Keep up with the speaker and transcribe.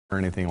or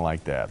anything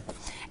like that.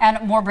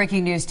 And more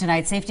breaking news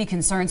tonight. Safety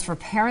concerns for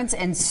parents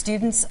and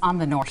students on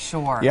the North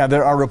Shore. Yeah,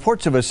 there are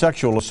reports of a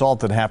sexual assault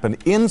that happened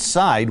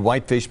inside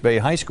Whitefish Bay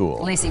High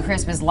School. Lacey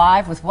Crisp is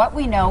live with what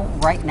we know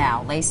right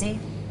now. Lacey?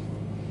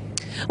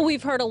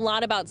 We've heard a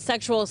lot about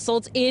sexual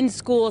assaults in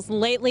schools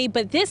lately,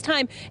 but this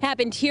time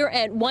happened here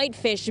at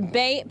Whitefish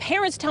Bay.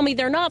 Parents tell me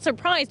they're not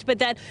surprised, but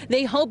that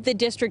they hope the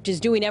district is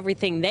doing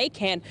everything they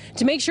can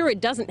to make sure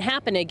it doesn't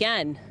happen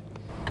again.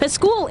 The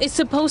school is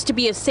supposed to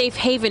be a safe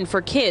haven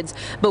for kids,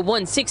 but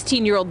one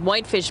 16-year-old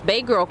Whitefish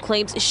Bay girl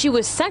claims she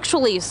was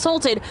sexually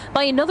assaulted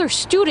by another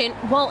student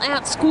while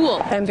at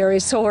school. I'm very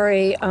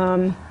sorry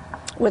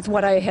with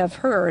what I have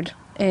heard,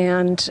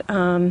 and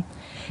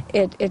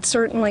it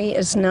certainly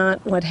is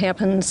not what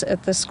happens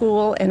at the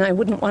school, and I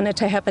wouldn't want it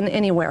to happen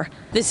anywhere.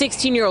 The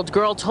 16-year-old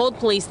girl told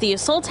police the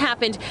assault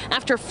happened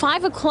after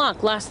 5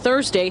 o'clock last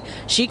Thursday.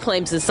 She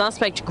claims the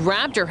suspect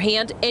grabbed her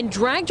hand and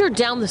dragged her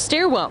down the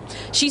stairwell.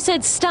 She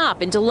said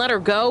stop and to let her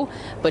go,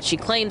 but she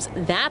claims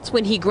that's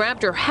when he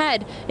grabbed her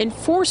head and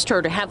forced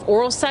her to have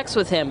oral sex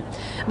with him.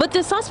 But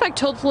the suspect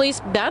told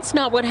police that's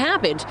not what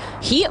happened.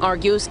 He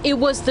argues it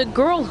was the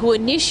girl who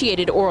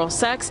initiated oral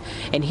sex,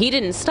 and he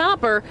didn't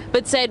stop her,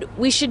 but said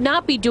we should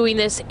not be doing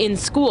this in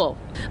school.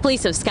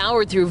 Police have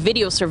scoured through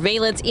video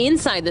surveillance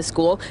inside the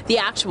school. The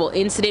actual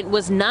incident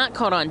was not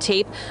caught on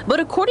tape, but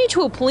according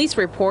to a police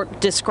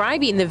report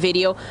describing the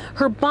video,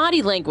 her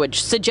body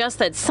language suggests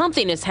that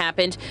something has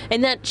happened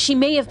and that she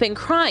may have been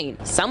crying.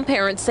 Some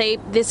parents say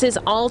this is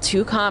all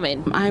too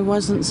common. I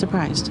wasn't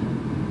surprised,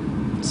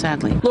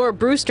 sadly. Laura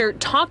Brewster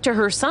talked to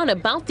her son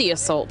about the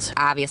assault.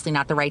 Obviously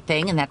not the right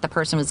thing, and that the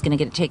person was going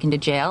to get taken to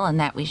jail, and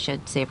that we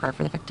should say a prayer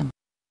for the victim.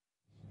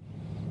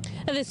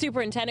 The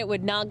superintendent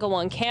would not go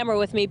on camera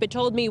with me, but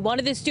told me one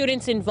of the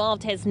students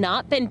involved has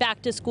not been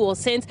back to school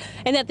since,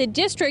 and that the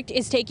district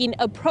is taking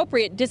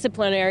appropriate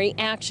disciplinary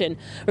action.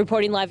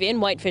 Reporting live in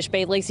Whitefish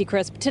Bay, Lacey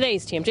Crisp,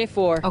 today's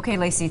TMJ4. Okay,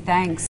 Lacey, thanks.